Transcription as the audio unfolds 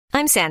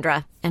I'm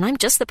Sandra, and I'm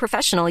just the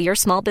professional your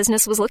small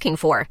business was looking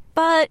for.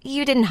 But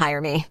you didn't hire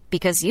me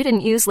because you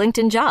didn't use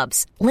LinkedIn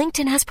Jobs.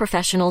 LinkedIn has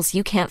professionals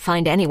you can't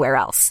find anywhere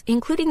else,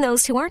 including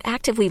those who aren't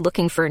actively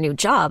looking for a new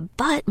job,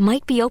 but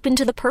might be open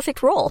to the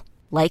perfect role,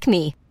 like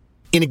me.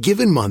 In a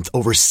given month,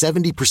 over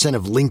 70%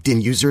 of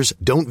LinkedIn users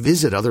don't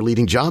visit other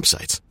leading job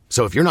sites.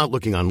 So if you're not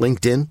looking on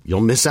LinkedIn,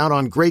 you'll miss out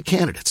on great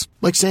candidates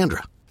like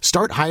Sandra.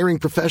 Start hiring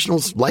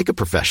professionals like a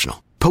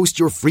professional. Post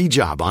your free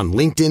job on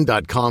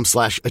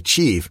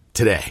linkedin.com/achieve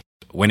today.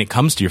 When it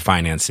comes to your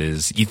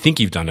finances, you think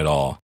you've done it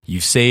all.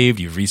 You've saved,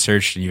 you've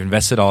researched, and you've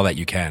invested all that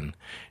you can.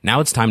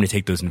 Now it's time to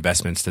take those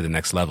investments to the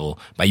next level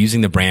by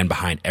using the brand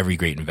behind every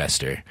great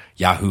investor,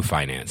 Yahoo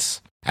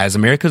Finance. As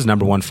America's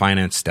 #1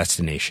 finance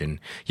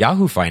destination,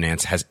 Yahoo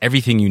Finance has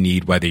everything you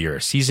need, whether you're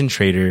a seasoned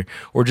trader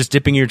or just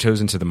dipping your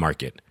toes into the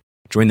market.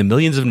 Join the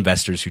millions of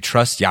investors who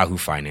trust Yahoo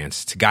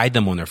Finance to guide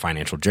them on their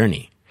financial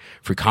journey.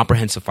 For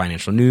comprehensive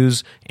financial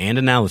news and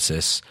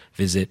analysis,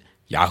 visit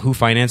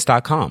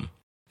yahoofinance.com,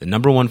 the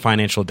 #1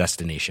 financial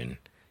destination,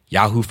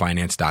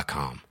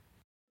 yahoofinance.com.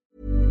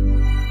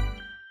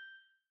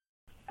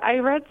 I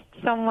read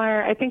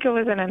somewhere, I think it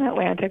was in an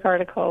Atlantic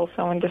article,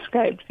 someone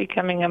described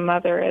becoming a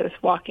mother as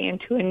walking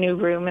into a new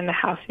room in the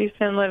house you've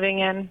been living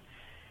in.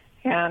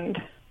 And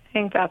I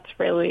think that's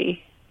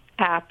really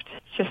apt.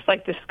 Just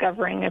like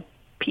discovering a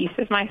piece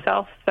of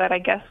myself that I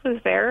guess was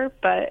there,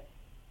 but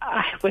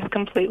I was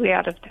completely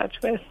out of touch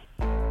with.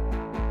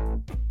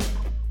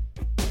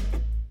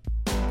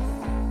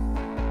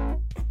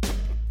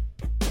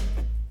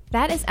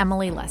 That is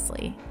Emily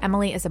Leslie.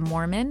 Emily is a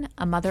Mormon,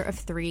 a mother of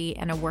 3,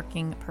 and a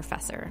working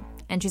professor.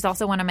 And she's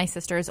also one of my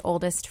sister's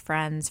oldest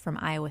friends from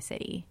Iowa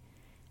City.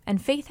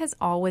 And faith has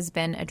always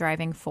been a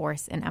driving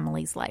force in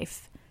Emily's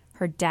life.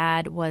 Her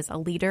dad was a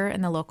leader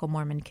in the local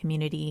Mormon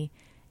community.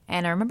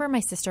 And I remember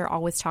my sister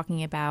always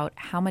talking about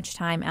how much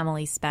time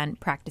Emily spent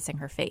practicing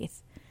her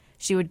faith.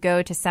 She would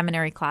go to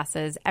seminary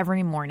classes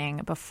every morning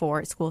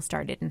before school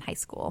started in high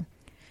school.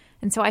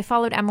 And so I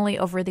followed Emily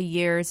over the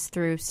years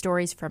through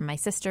stories from my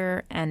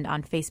sister and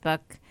on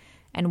Facebook,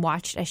 and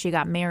watched as she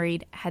got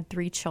married, had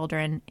 3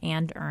 children,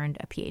 and earned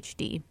a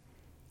PhD.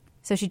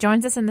 So she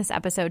joins us in this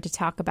episode to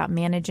talk about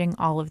managing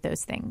all of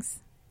those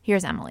things.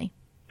 Here's Emily.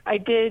 I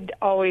did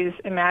always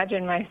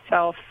imagine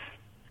myself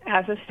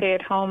as a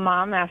stay-at-home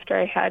mom after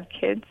I had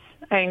kids.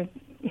 I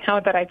know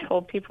that I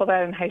told people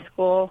that in high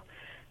school.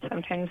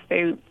 Sometimes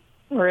they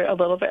were a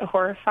little bit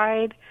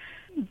horrified.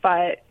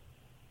 But,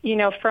 you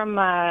know, from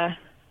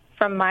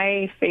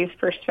my faith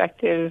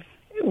perspective,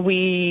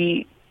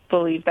 we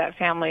believe that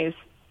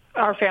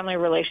our family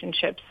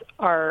relationships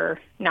are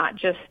not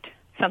just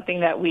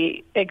something that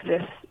we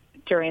exist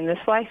during this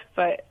life,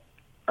 but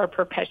are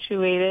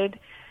perpetuated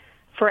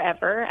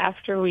forever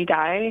after we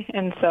die.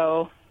 And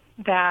so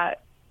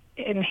that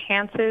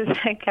enhances,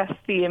 I guess,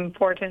 the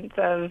importance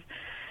of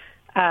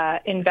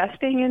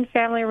investing in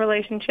family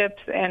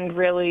relationships, and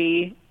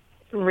really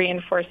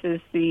reinforces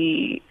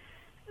the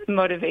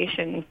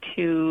motivation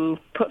to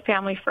put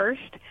family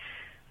first.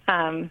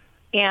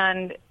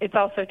 And it's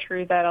also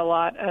true that a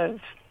lot of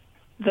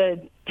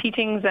the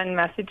teachings and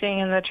messaging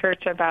in the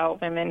church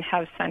about women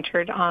have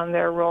centered on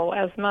their role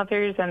as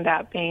mothers, and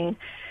that being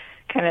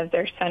kind of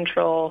their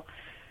central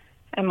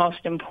and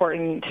most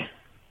important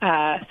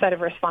set of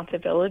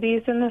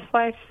responsibilities in this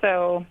life.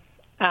 So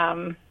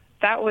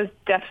that was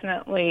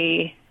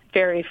definitely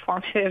very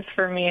formative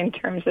for me in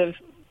terms of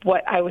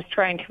what I was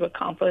trying to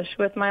accomplish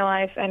with my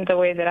life and the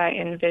way that I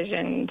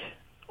envisioned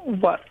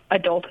what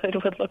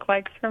adulthood would look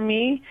like for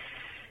me.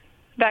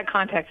 That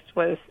context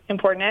was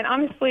important. And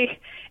honestly,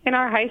 in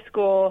our high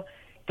school,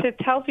 to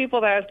tell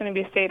people that I was going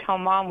to be a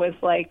stay-at-home mom was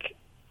like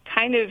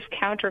kind of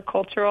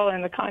countercultural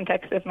in the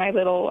context of my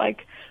little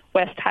like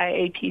West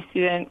High AP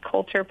student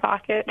culture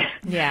pocket.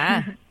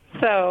 Yeah.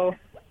 So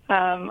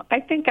I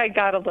think I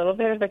got a little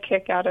bit of a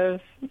kick out of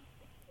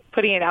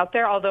putting it out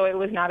there, although it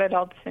was not at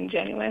all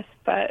disingenuous.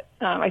 But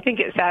I think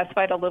it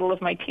satisfied a little of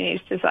my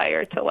teenage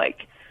desire to,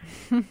 like,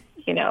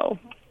 you know,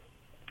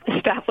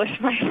 establish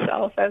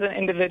myself as an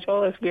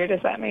individual, as weird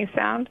as that may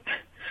sound.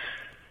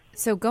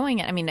 So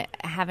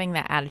having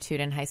that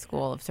attitude in high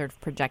school of sort of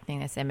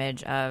projecting this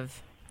image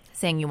of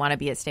saying you want to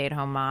be a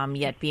stay-at-home mom,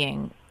 yet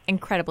being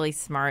incredibly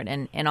smart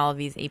and in all of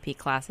these AP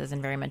classes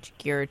and very much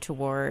geared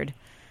toward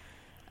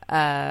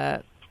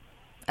a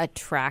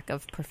track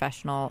of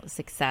professional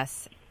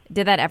success.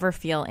 Did that ever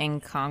feel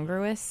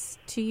incongruous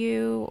to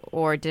you,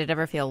 or did it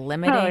ever feel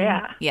limiting? Oh,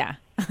 yeah. Yeah.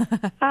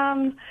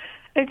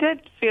 It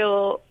did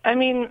feel,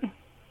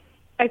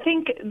 I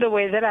think the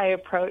way that I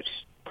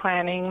approached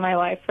planning my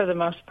life for the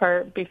most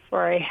part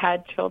before I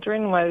had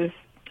children was,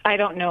 I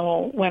don't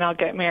know when I'll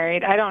get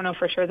married. I don't know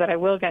for sure that I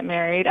will get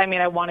married.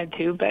 I wanted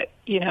to, but,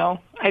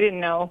 I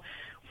didn't know.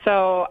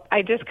 So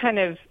I just kind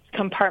of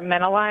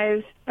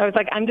compartmentalized. I was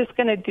like, I'm just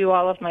going to do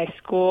all of my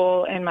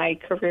school and my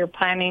career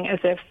planning as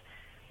if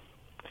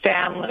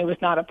family was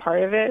not a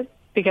part of it,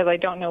 because I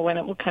don't know when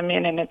it will come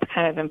in, and it's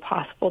kind of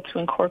impossible to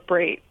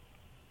incorporate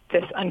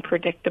this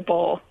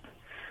unpredictable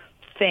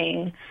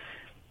thing.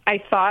 I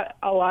thought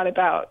a lot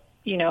about,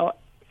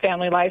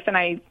 family life, and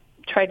I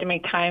tried to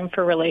make time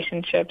for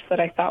relationships that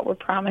I thought were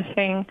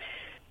promising,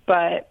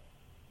 but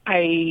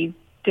I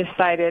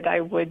decided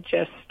I would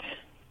just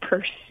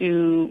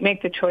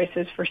make the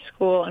choices for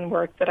school and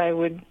work that I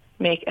would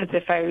make as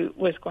if I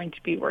was going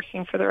to be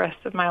working for the rest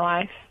of my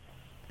life.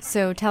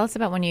 So tell us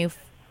about when you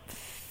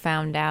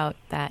found out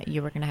that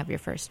you were going to have your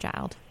first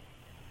child.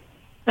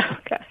 Oh,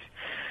 gosh.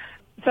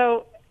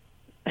 So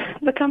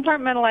the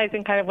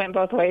compartmentalizing kind of went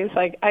both ways.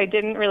 Like, I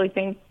didn't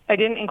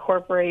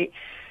incorporate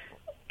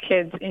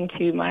kids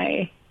into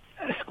my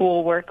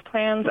school work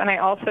plans, and I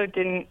also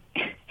didn't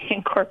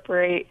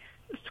incorporate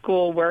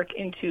school work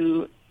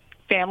into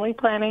family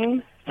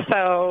planning.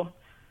 So,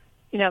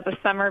 the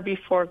summer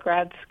before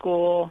grad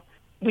school,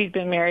 we'd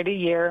been married a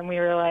year, and we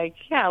were like,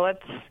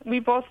 we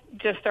both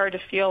just started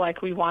to feel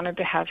like we wanted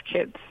to have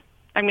kids.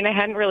 I mean, I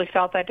hadn't really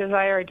felt that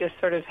desire. I just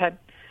sort of had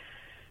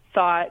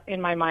thought in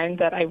my mind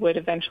that I would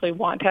eventually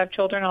want to have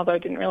children, although I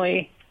didn't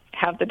really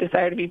have the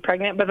desire to be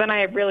pregnant. But then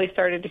I really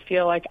started to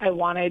feel like I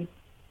wanted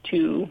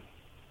to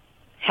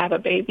have a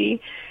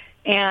baby.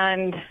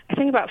 And I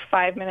think about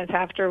 5 minutes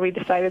after we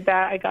decided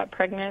that, I got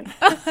pregnant.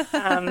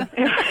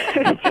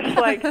 It was just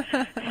like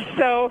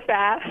so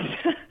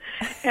fast.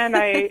 And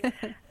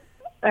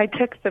I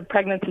took the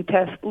pregnancy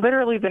test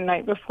literally the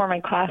night before my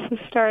classes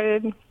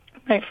started,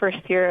 my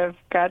first year of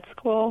grad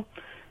school.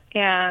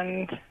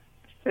 And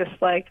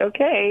just like,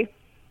 okay,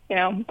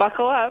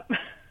 buckle up.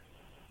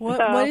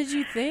 What did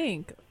you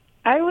think?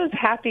 I was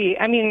happy.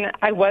 I mean,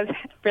 I was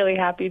really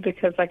happy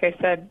because, like I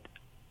said,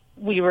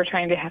 we were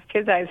trying to have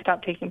kids. I had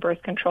stopped taking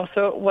birth control,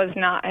 so it was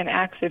not an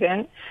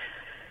accident.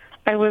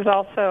 I was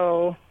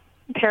also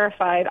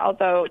terrified,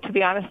 although, to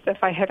be honest,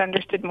 if I had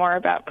understood more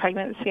about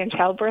pregnancy and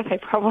childbirth, I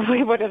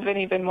probably would have been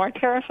even more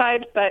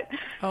terrified. But,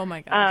 oh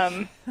my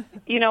gosh.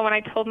 When I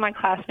told my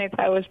classmates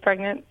I was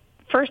pregnant,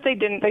 first they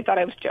thought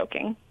I was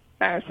joking.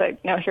 I was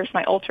like, no, here's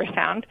my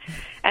ultrasound.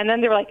 And then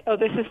they were like, oh,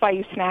 this is why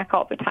you snack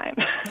all the time.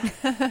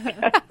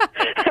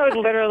 I would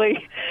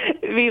literally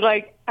be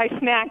like, I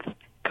snacked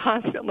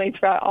constantly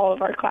throughout all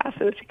of our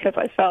classes because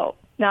I felt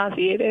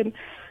nauseated.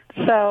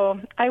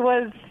 So I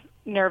was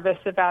nervous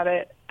about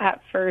it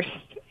at first,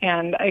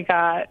 and I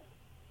got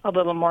a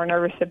little more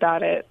nervous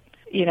about it,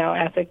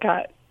 as it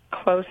got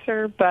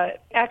closer.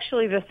 But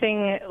actually the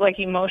thing, like,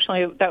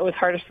 emotionally that was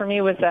hardest for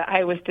me was that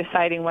I was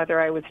deciding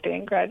whether I would stay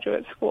in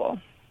graduate school.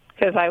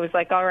 Because I was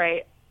like, all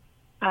right,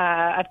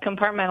 I've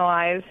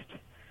compartmentalized,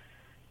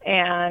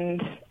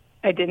 and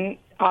I didn't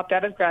opt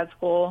out of grad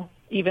school,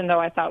 even though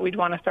I thought we'd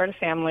want to start a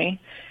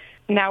family.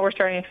 Now we're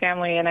starting a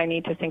family, and I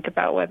need to think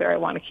about whether I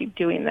want to keep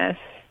doing this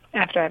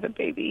after I have a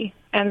baby.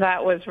 And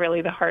that was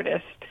really the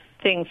hardest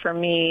thing for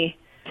me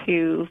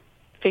to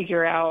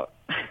figure out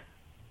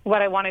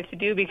what I wanted to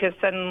do, because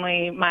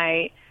suddenly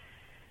my,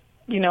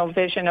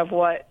 vision of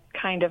what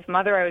kind of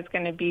mother I was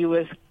going to be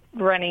was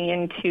running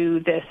into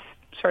this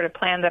sort of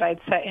plan that I'd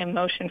set in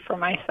motion for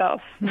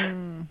myself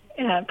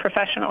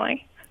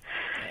professionally.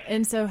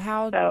 And so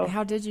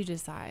how did you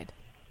decide?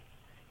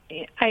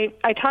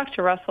 I talked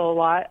to Russell a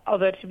lot,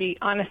 although to be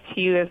honest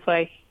to you, it's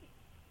like,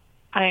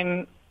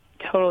 I'm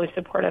totally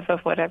supportive of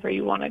whatever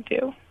you want to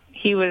do.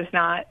 He was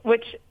not,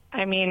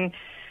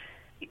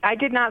 I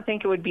did not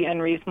think it would be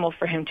unreasonable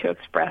for him to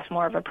express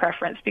more of a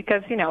preference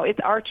because, it's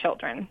our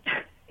children,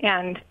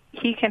 and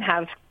he can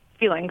have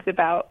feelings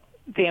about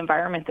the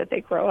environment that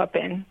they grow up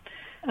in.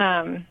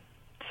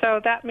 So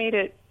that made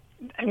it,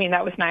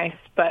 that was nice,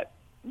 but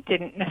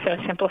didn't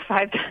necessarily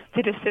simplify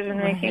the decision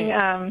making.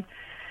 Right.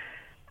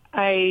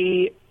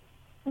 I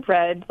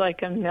read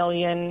like a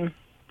million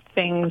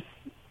things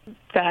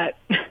that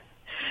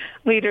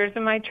leaders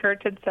in my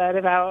church had said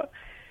about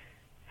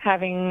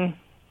having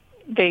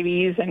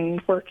babies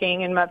and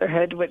working and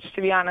motherhood, which,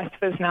 to be honest,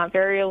 was not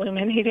very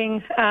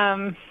illuminating,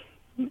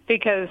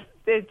 because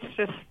it's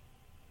just,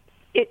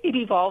 it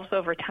evolves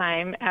over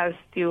time, as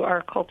do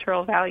our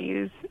cultural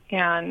values.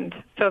 And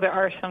so there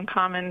are some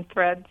common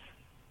threads,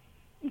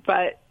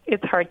 but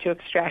it's hard to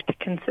extract a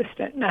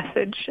consistent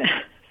message.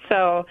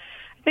 So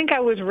I think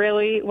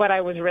what I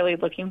was really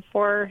looking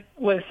for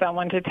was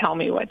someone to tell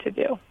me what to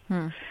do.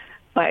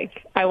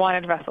 Like, I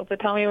wanted Russell to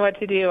tell me what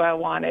to do. I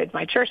wanted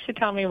my church to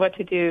tell me what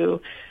to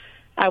do.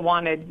 I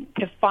wanted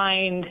to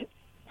find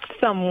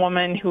some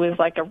woman who is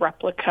like a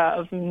replica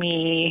of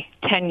me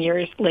 10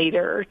 years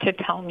later to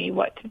tell me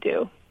what to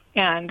do.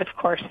 And, of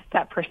course,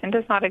 that person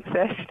does not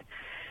exist.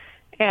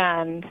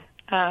 And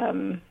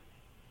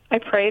I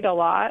prayed a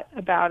lot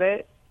about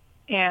it,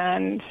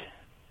 and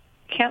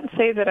can't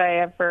say that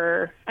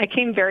I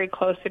came very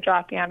close to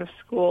dropping out of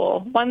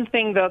school. One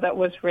thing, though, that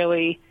was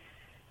really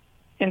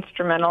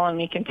instrumental in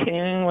me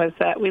continuing was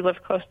that we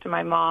lived close to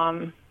my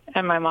mom,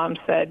 and my mom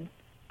said,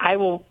 I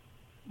will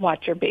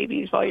watch your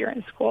babies while you're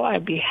in school.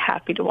 I'd be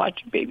happy to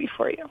watch your baby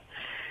for you.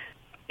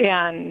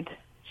 And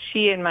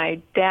she and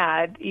my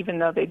dad, even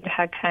though they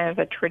had kind of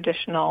a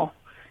traditional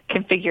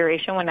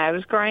configuration when I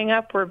was growing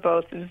up, were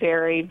both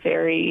very,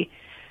 very,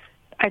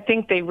 I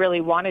think they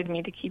really wanted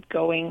me to keep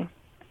going.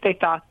 They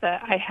thought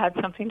that I had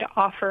something to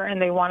offer,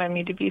 and they wanted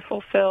me to be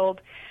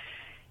fulfilled.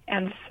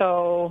 And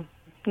so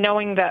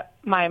knowing that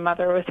my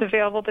mother was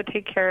available to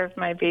take care of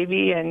my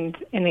baby, and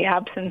in the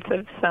absence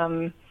of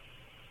some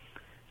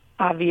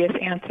obvious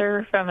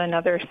answer from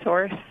another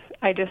source,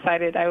 I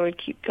decided I would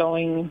keep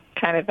going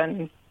kind of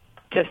and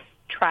just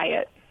try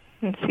it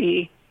and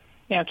see,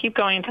 keep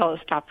going until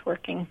it stopped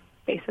working,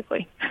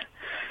 basically.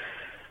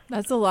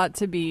 That's a lot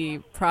to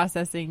be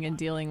processing and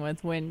dealing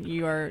with when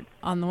you are,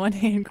 on the one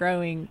hand,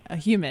 growing a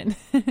human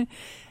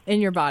in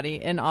your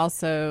body and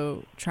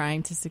also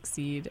trying to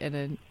succeed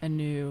in a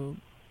new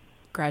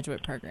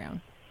graduate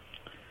program.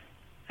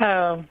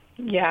 Oh,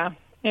 yeah.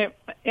 It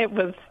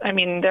was,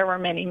 there were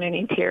many,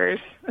 many tears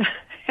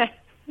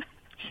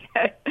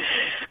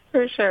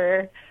for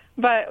sure.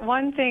 But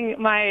one thing,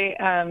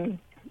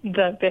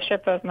 the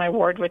bishop of my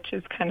ward, which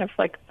is kind of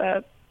like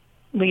the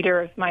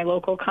leader of my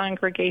local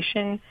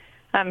congregation,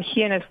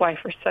 he and his wife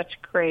were such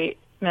great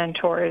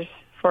mentors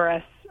for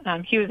us.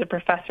 He was a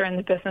professor in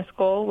the business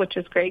school, which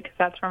is great because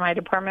that's where my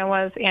department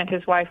was, and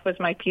his wife was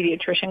my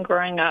pediatrician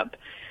growing up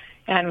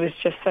and was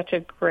just such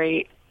a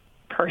great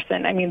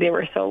person. They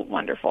were so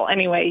wonderful.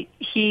 Anyway,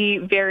 he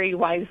very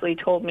wisely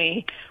told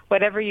me,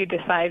 whatever you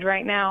decide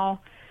right now,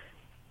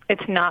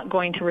 it's not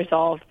going to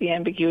resolve the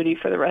ambiguity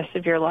for the rest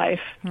of your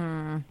life.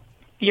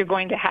 You're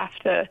going to have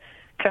to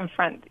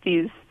confront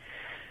these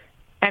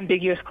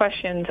ambiguous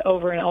questions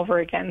over and over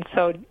again.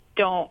 So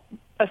don't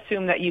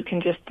assume that you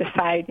can just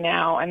decide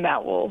now and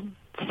that will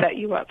set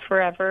you up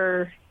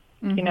forever.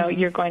 Mm-hmm.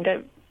 You're going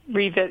to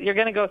you're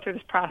going to go through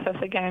this process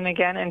again and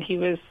again. And he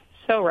was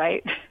so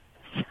right.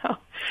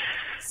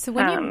 So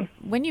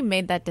when you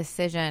made that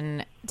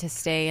decision to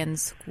stay in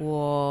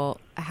school,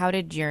 how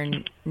did your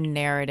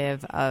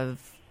narrative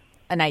of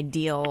an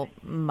ideal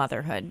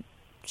motherhood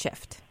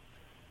shift?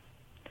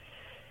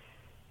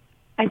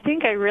 I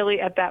think I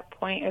really, at that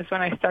point, is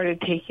when I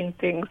started taking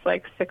things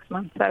like 6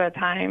 months at a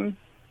time.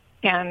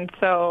 And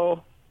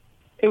so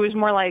it was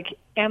more like,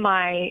 am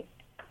I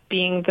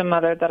being the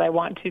mother that I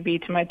want to be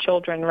to my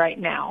children right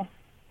now,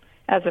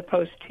 as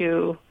opposed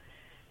to,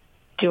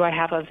 do I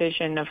have a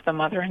vision of the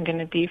mother I'm going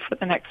to be for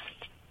the next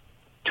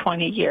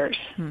 20 years?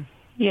 So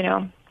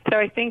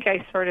I think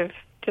I sort of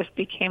just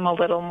became a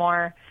little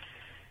more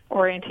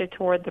oriented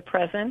toward the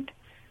present,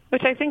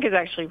 which I think is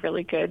actually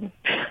really good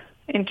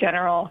in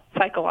general,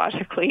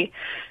 psychologically.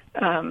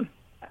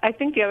 I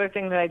think the other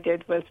thing that I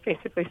did was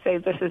basically say,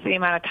 this is the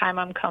amount of time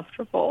I'm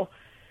comfortable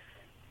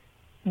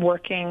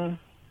working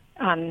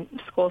on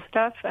school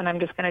stuff, and I'm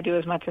just going to do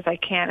as much as I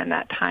can in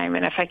that time.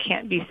 And if I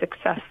can't be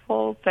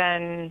successful,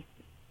 then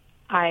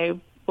I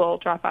will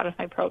drop out of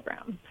my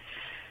program.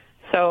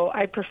 So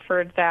I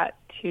preferred that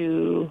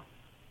to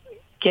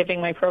giving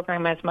my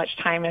program as much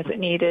time as it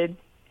needed,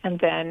 and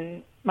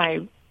then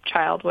my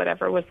child,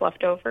 whatever was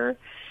left over.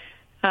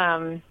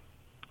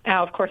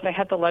 Now, of course, I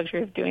had the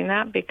luxury of doing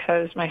that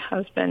because my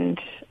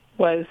husband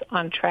was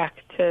on track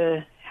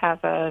to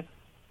have a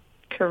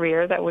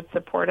career that would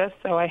support us.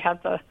 So I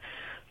had the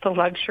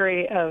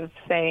luxury of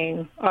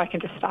saying, I can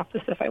just stop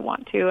this if I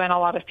want to. And a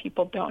lot of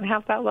people don't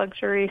have that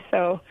luxury.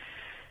 So,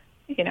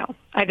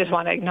 I just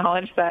want to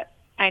acknowledge that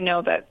I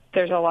know that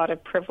there's a lot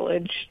of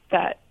privilege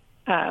that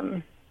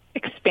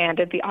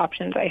expanded the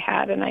options I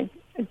had, and I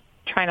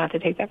try not to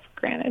take that for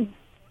granted.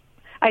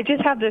 I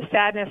just have this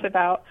sadness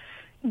about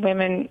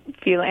women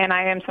feel, and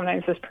I am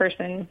sometimes this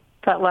person,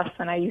 but less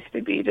than I used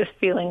to be, just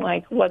feeling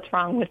like, what's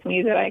wrong with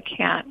me that I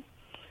can't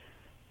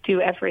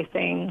do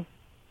everything?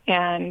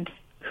 And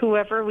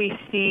whoever we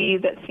see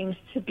that seems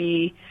to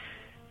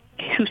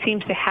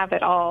have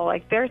it all,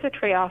 like there's a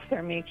trade-off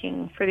they're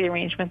making for the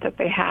arrangement that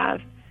they have.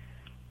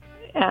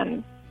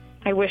 And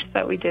I wish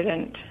that we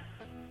didn't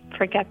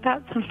forget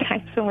that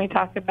sometimes when we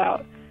talk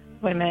about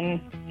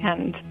women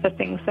and the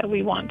things that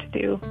we want to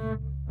do.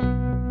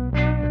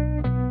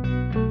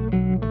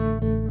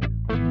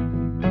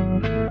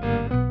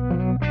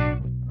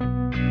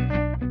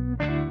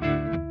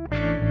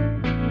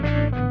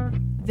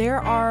 There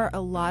are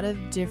a lot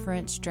of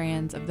different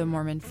strands of the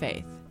Mormon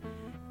faith,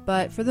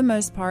 but for the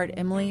most part,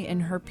 Emily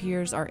and her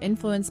peers are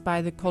influenced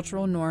by the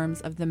cultural norms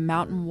of the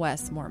Mountain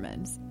West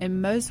Mormons, and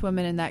most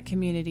women in that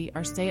community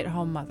are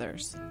stay-at-home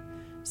mothers.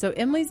 So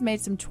Emily's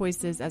made some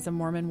choices as a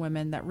Mormon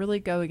woman that really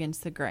go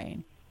against the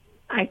grain.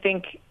 I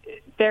think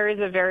there is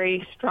a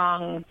very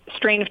strong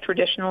strain of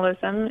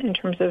traditionalism in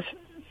terms of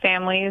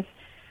families,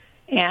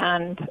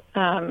 and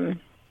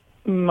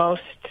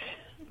most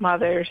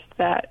mothers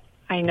that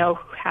I know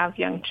who have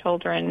young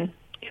children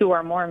who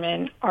are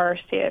Mormon are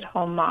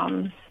stay-at-home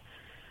moms.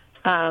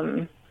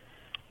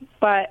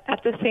 But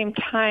at the same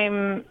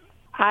time,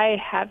 I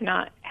have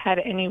not had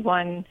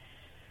anyone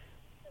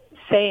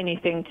say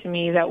anything to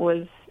me that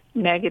was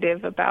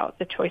negative about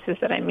the choices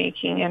that I'm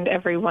making, and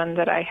everyone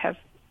that I have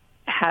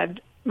had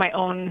my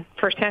own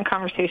firsthand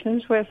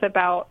conversations with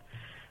about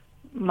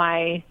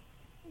my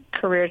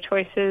career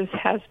choices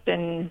has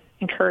been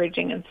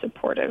encouraging and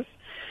supportive.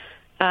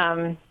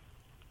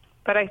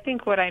 But I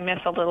think what I miss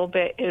a little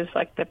bit is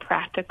like the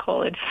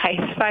practical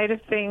advice side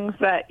of things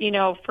that,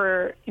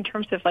 in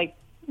terms of like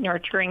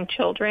nurturing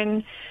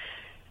children,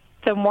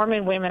 the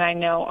Mormon women I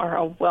know are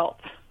a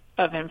wealth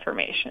of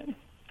information.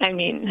 I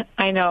mean,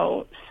 I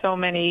know so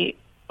many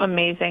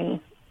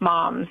amazing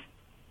moms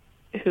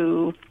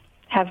who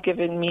have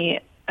given me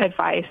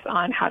advice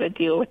on how to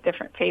deal with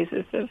different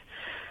phases of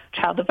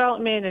child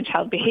development and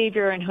child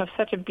behavior, and who have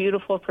such a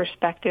beautiful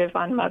perspective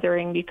on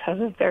mothering because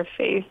of their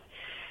faith.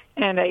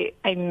 And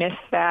I miss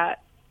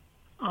that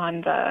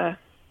on the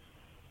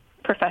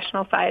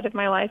professional side of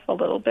my life a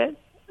little bit.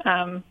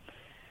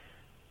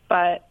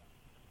 But,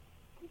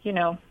 you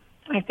know,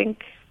 I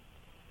think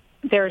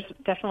there's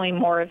definitely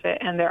more of it,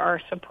 and there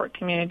are support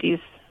communities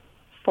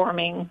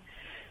forming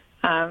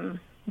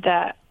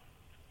that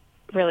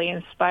really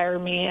inspire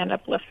me and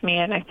uplift me,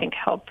 and I think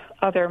help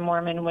other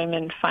Mormon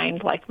women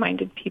find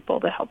like-minded people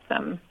to help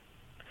them.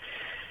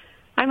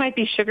 I might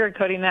be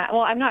sugarcoating that.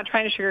 Well, I'm not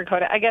trying to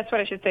sugarcoat it. I guess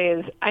what I should say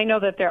is I know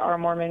that there are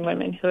Mormon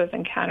women who have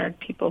encountered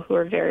people who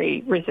are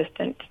very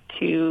resistant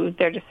to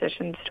their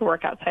decisions to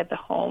work outside the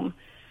home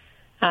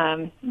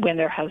when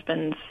their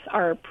husbands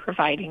are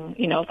providing,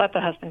 you know, let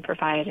the husband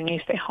provide and you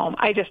stay home.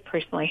 I just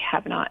personally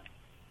have not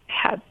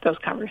had those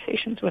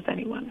conversations with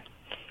anyone.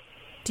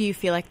 Do you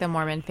feel like the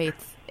Mormon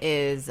faith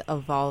is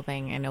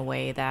evolving in a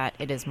way that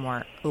it is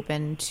more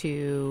open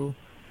to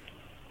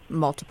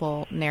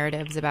multiple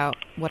narratives about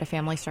what a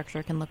family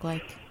structure can look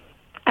like?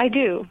 I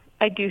do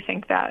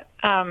think that.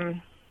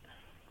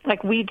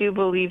 Like, we do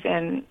believe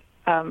in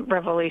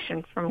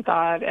revelation from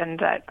God and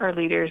that our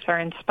leaders are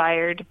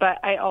inspired, but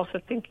I also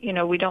think, you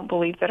know, we don't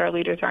believe that our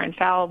leaders are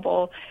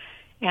infallible.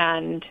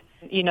 And,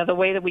 you know, the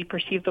way that we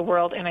perceive the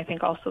world, and I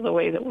think also the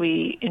way that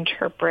we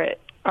interpret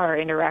our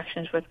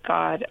interactions with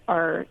God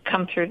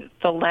come through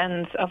the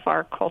lens of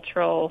our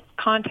cultural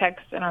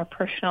context and our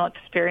personal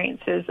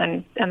experiences,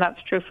 and that's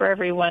true for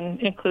everyone,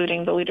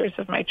 including the leaders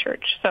of my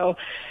church. So,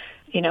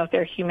 you know,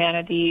 their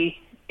humanity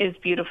is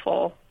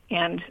beautiful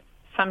and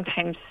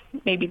sometimes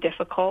maybe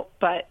difficult,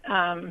 but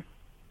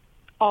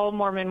all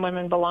Mormon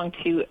women belong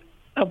to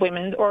a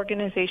women's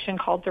organization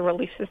called the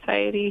Relief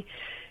Society,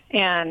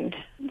 and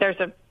there's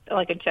a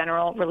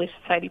general Relief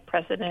Society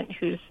president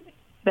who's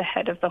the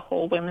head of the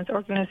whole women's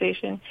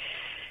organization.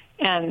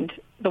 And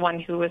the one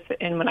who was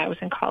in when I was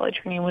in college,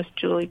 her name was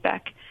Julie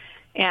Beck.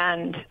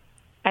 And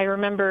I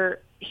remember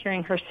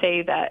hearing her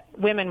say that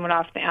women would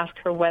often ask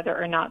her whether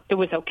or not it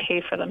was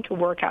okay for them to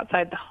work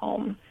outside the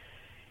home.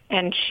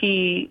 And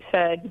she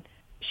said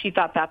she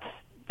thought that's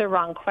the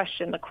wrong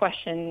question. The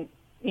question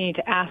you need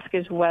to ask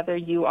is whether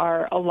you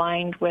are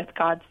aligned with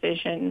God's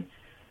vision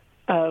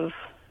of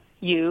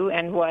you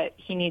and what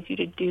he needs you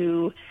to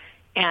do,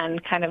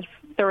 and kind of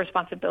the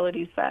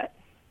responsibilities that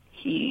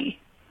he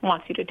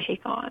wants you to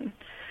take on.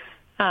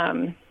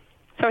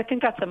 So I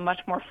think that's a much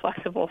more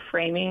flexible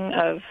framing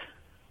of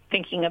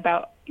thinking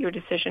about your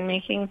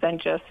decision-making than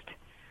just,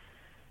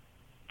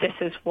 this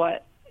is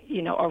what,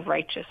 you know, a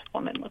righteous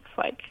woman looks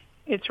like.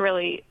 It's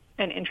really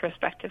an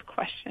introspective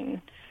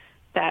question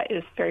that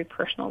is very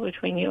personal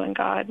between you and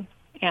God.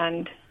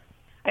 And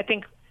I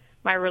think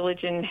my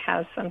religion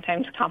has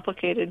sometimes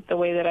complicated the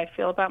way that I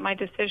feel about my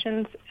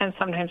decisions, and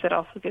sometimes it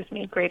also gives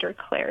me greater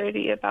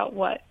clarity about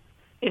what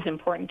is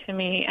important to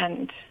me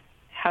and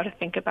how to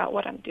think about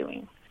what I'm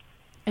doing.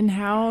 And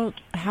how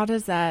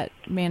does that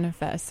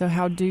manifest? So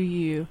how do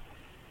you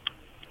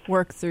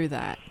work through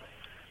that?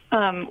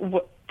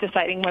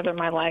 Deciding whether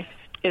my life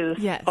is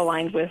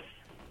aligned with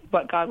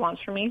what God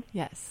wants for me?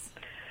 Yes.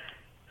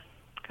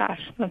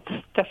 Gosh, that's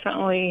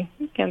definitely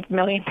a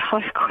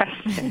million-dollar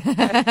question.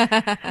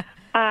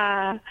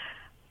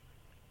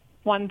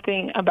 One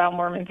thing about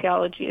Mormon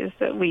theology is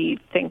that we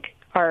think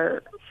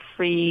our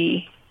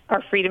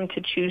freedom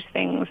to choose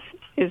things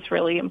is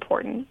really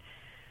important.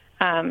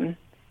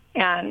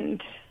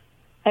 And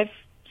I've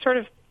sort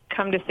of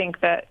come to think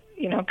that,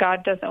 you know,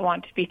 God doesn't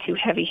want to be too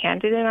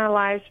heavy-handed in our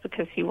lives,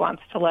 because he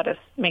wants to let us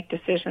make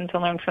decisions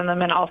and learn from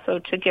them, and also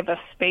to give us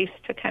space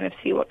to kind of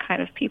see what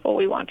kind of people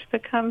we want to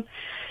become.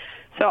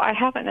 So I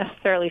haven't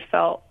necessarily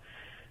felt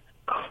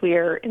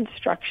clear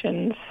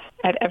instructions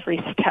at every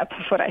step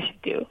of what I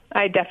should do.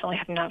 I definitely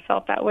have not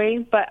felt that way,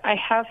 but I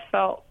have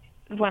felt,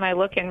 when I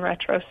look in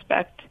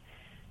retrospect,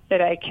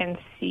 that I can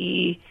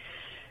see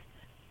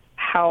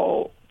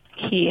how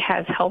he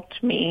has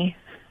helped me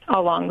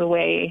along the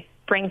way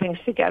bring things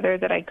together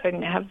that I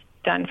couldn't have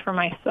done for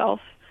myself.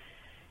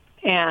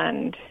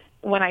 And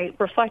when I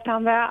reflect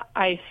on that,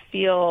 I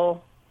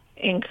feel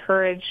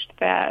encouraged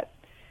that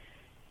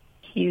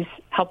he's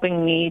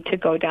helping me to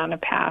go down a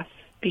path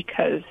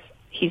because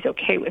he's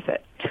okay with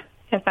it,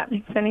 if that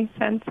makes any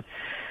sense.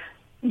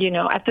 You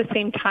know, at the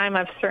same time,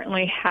 I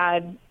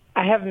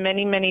have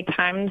many, many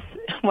times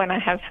when I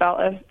have felt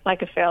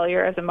like a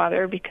failure as a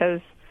mother because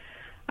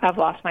I've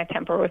lost my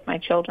temper with my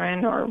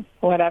children or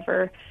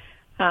whatever.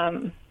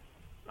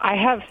 I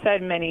have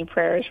said many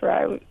prayers where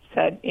I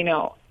said, you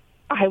know,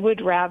 I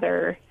would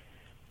rather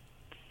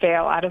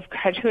fail out of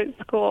graduate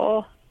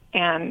school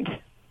and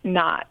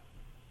not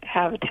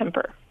have a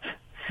temper.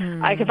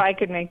 Like, if I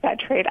could make that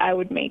trade, I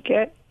would make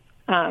it.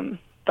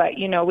 But,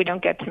 you know, we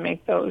don't get to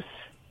make those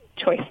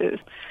choices.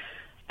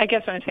 I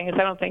guess what I'm saying is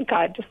I don't think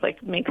God just,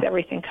 like, makes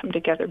everything come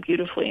together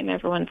beautifully in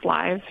everyone's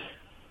lives.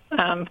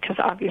 because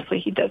obviously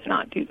he does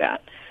not do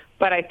that.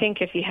 But I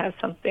think if he has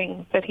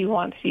something that he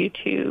wants you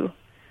to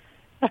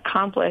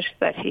accomplish,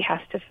 that he has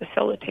to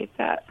facilitate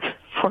that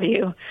for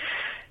you,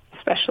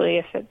 especially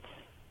if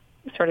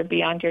it's sort of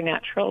beyond your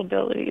natural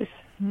abilities.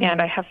 Mm-hmm.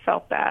 And I have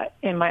felt that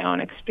in my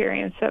own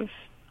experience of,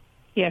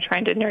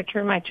 trying to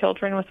nurture my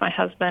children with my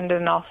husband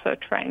and also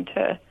trying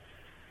to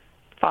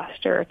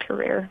foster a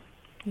career.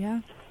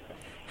 Yeah.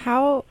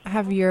 How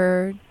have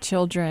your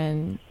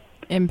children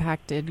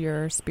impacted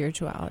your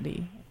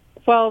spirituality?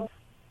 Well,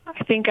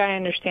 I think I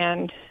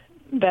understand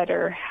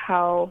better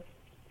how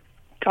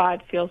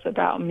God feels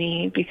about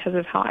me because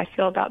of how I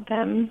feel about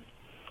them.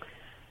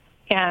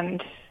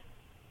 And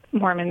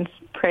Mormons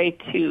pray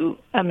to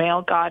a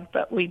male God,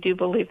 but we do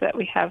believe that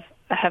we have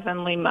a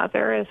heavenly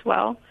mother as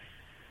well.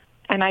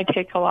 And I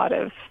take a lot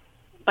of,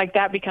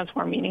 that becomes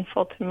more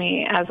meaningful to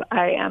me as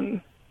I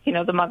am,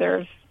 the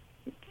mother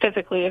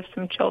physically of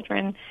some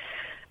children.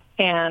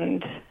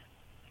 And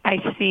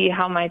I see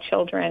how my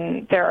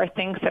children, there are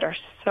things that are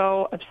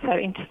so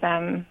upsetting to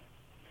them.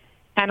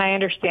 And I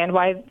understand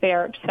why they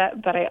are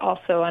upset, but I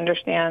also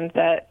understand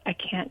that I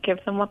can't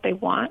give them what they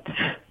want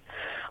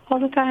all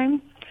the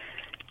time.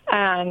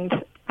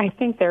 And I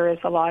think there is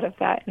a lot of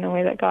that in the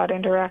way that God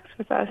interacts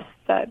with us,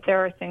 that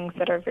there are things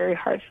that are very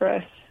hard for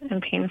us and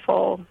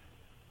painful,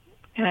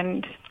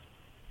 and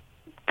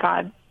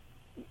God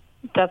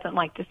doesn't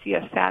like to see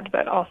us sad,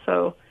 but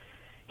also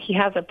he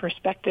has a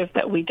perspective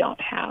that we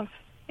don't have,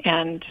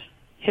 and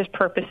his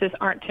purposes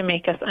aren't to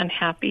make us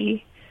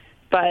unhappy,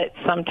 but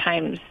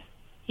sometimes,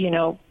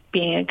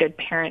 being a good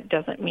parent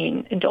doesn't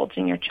mean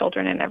indulging your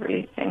children in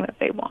everything that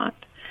they want.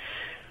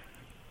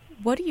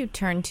 What do you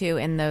turn to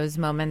in those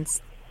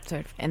moments,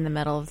 sort of in the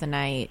middle of the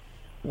night,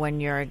 when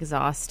you're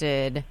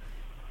exhausted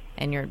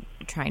and you're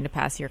trying to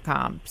pass your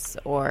comps,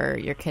 or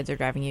your kids are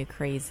driving you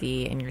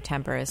crazy and your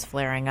temper is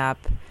flaring up?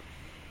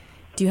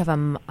 Do you have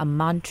a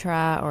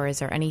mantra, or is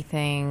there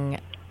anything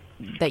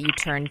that you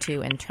turn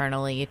to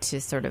internally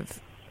to sort of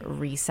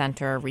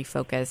recenter,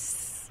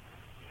 refocus,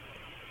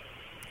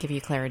 give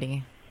you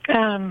clarity?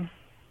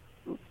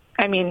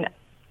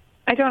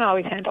 I don't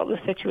always handle the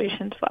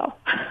situations well.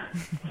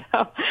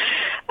 So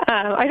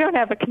I don't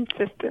have a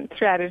consistent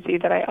strategy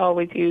that I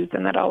always use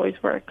and that always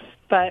works.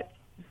 But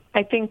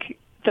I think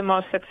the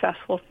most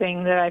successful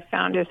thing that I've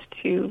found is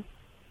to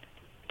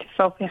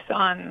focus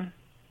on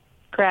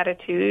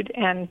gratitude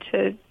and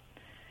to,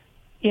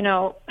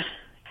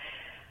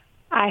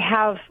 I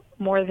have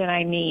more than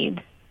I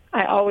need.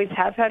 I always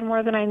have had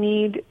more than I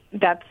need.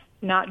 That's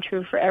not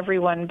true for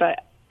everyone,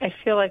 but I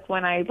feel like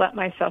when I let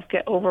myself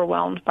get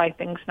overwhelmed by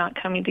things not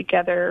coming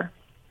together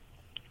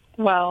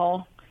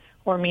well,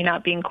 or me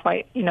not being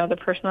quite, the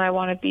person I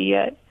want to be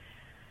yet,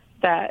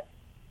 that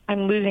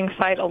I'm losing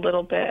sight a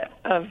little bit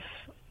of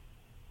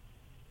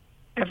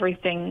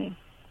everything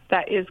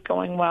that is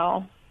going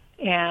well,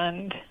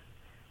 and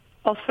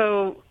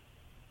also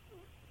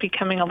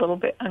becoming a little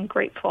bit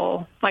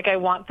ungrateful. Like, I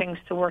want things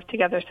to work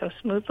together so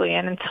smoothly,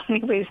 and in so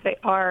many ways they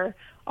are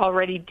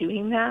already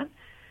doing that.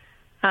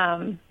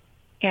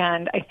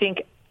 And I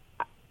think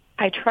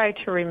I try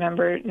to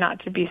remember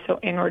not to be so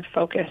inward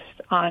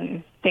focused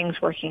on things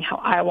working how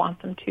I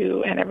want them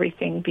to and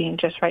everything being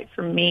just right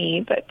for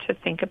me, but to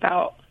think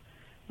about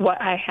what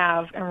I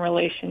have in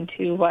relation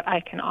to what I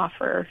can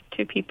offer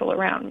to people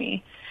around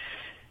me,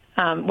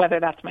 whether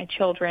that's my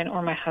children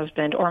or my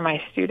husband or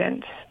my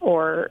students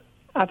or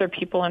other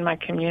people in my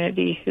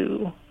community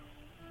who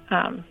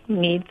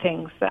need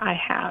things that I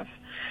have.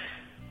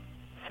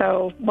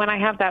 So when I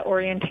have that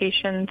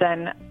orientation,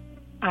 then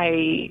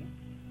I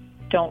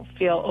don't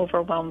feel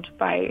overwhelmed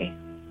by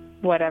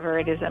whatever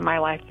it is in my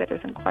life that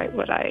isn't quite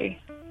what I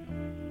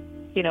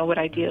would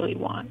ideally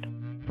want.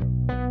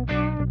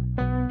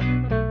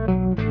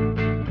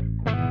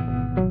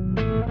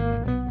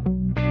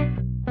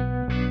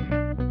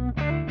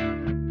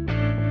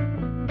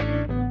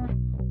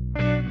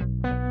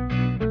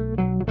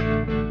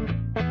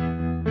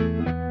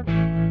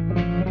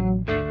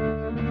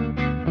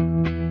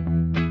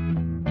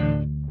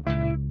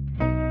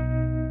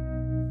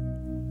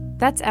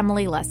 That's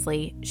Emily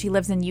Leslie. She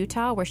lives in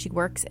Utah, where she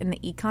works in the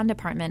econ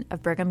department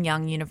of Brigham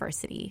Young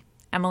University.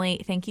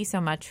 Emily, thank you so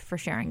much for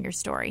sharing your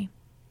story.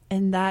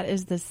 And that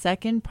is the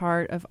second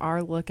part of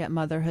our look at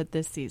motherhood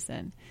this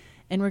season.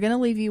 And we're going to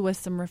leave you with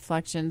some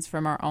reflections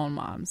from our own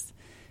moms.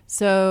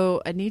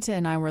 So Anita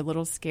and I were a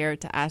little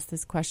scared to ask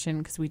this question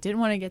because we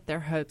didn't want to get their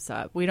hopes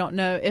up. We don't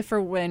know if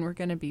or when we're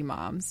going to be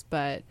moms,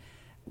 but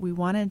we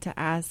wanted to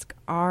ask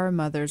our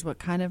mothers what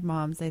kind of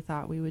moms they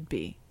thought we would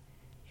be.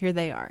 Here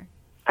they are.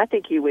 I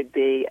think you would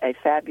be a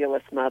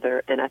fabulous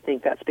mother, and I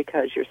think that's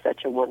because you're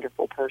such a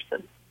wonderful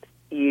person.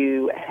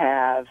 You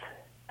have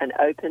an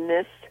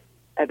openness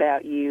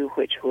about you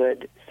which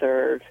would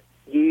serve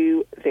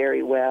you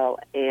very well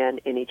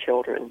and any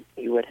children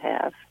you would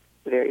have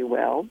very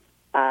well.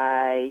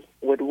 I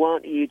would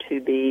want you to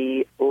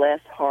be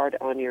less hard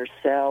on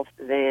yourself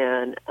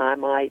than I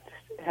might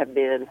have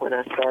been when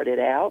I started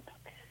out,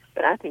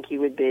 but I think you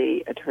would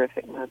be a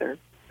terrific mother.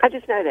 I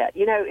just know that.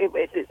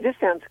 This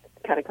sounds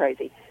kind of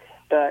crazy.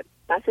 But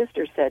My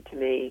sister said to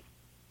me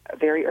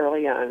very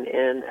early on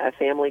in a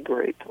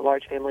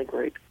large family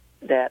group,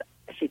 that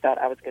she thought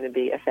I was going to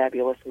be a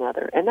fabulous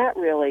mother. And that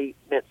really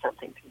meant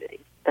something to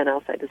me. And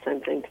I'll say the same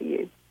thing to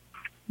you.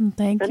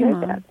 Thank you,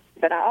 Mom. That.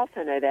 But I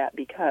also know that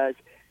because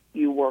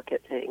you work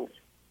at things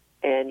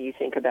and you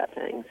think about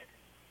things.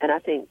 And I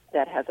think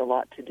that has a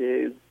lot to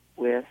do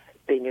with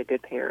being a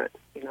good parent.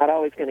 You're not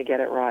always going to get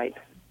it right.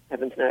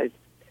 Heavens knows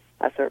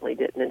I certainly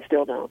didn't and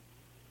still don't.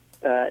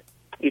 But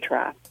you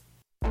try.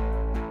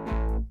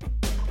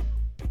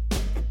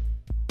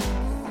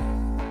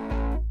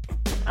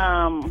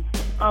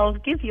 I'll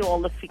give you all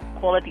the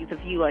qualities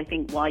of you, I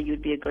think, why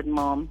you'd be a good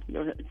mom.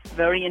 You're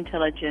very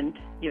intelligent.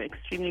 You're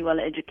extremely well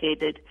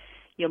educated.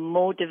 You're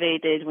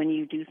motivated when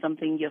you do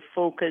something. You're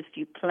focused.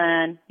 You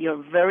plan. You're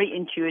very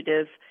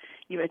intuitive.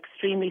 You're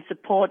extremely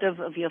supportive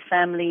of your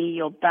family.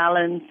 You're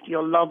balanced.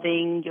 You're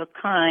loving. You're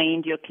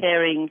kind. You're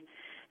caring.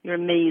 You're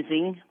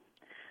amazing.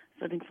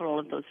 So I think for all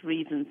of those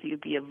reasons,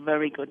 you'd be a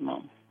very good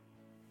mom.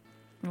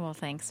 Well,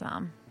 thanks,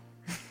 Mom.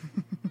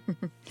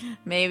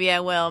 Maybe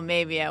I will,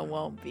 maybe I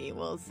won't be.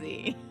 We'll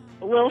see.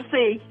 We'll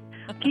see.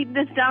 Keep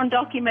this down,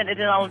 documented,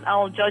 and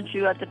I'll judge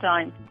you at the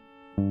time.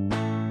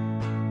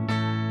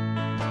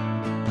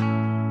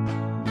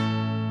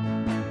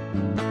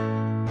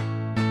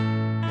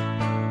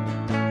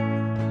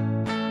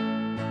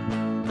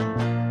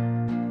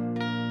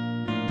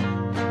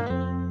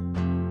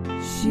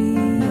 She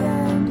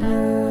and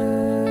her.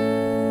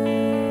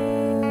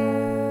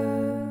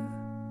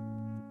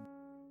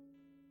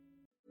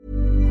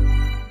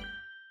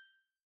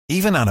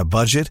 Even on a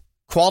budget,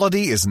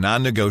 quality is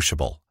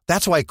non-negotiable.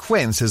 That's why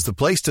Quince is the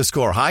place to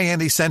score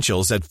high-end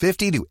essentials at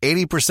 50 to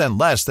 80%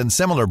 less than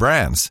similar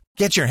brands.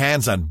 Get your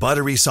hands on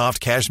buttery soft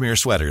cashmere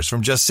sweaters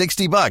from just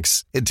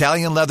 $60,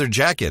 Italian leather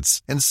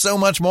jackets, and so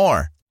much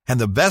more. And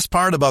the best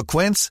part about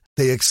Quince,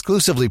 they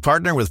exclusively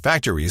partner with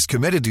factories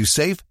committed to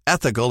safe,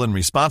 ethical, and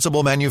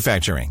responsible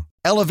manufacturing.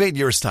 Elevate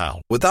your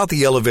style without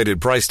the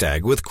elevated price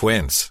tag with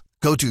Quince.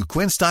 Go to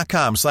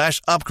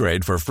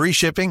quince.com/upgrade for free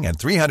shipping and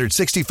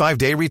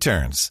 365-day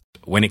returns.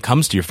 When it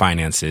comes to your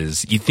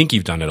finances, you think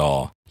you've done it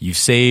all. You've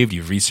saved,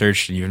 you've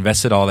researched, and you've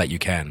invested all that you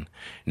can.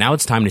 Now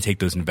it's time to take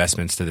those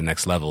investments to the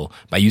next level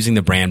by using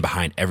the brand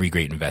behind every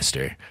great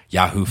investor,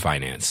 Yahoo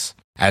Finance.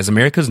 As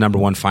America's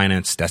 #1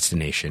 finance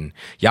destination,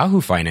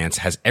 Yahoo Finance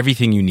has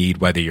everything you need,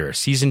 whether you're a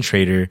seasoned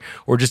trader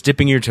or just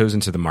dipping your toes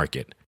into the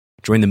market.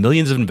 Join the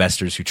millions of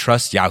investors who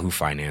trust Yahoo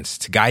Finance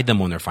to guide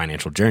them on their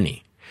financial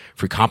journey.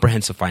 For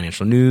comprehensive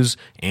financial news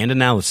and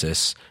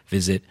analysis,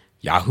 visit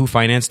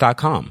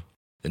yahoofinance.com,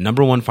 the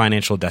 #1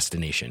 financial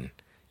destination,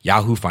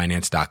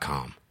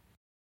 yahoofinance.com.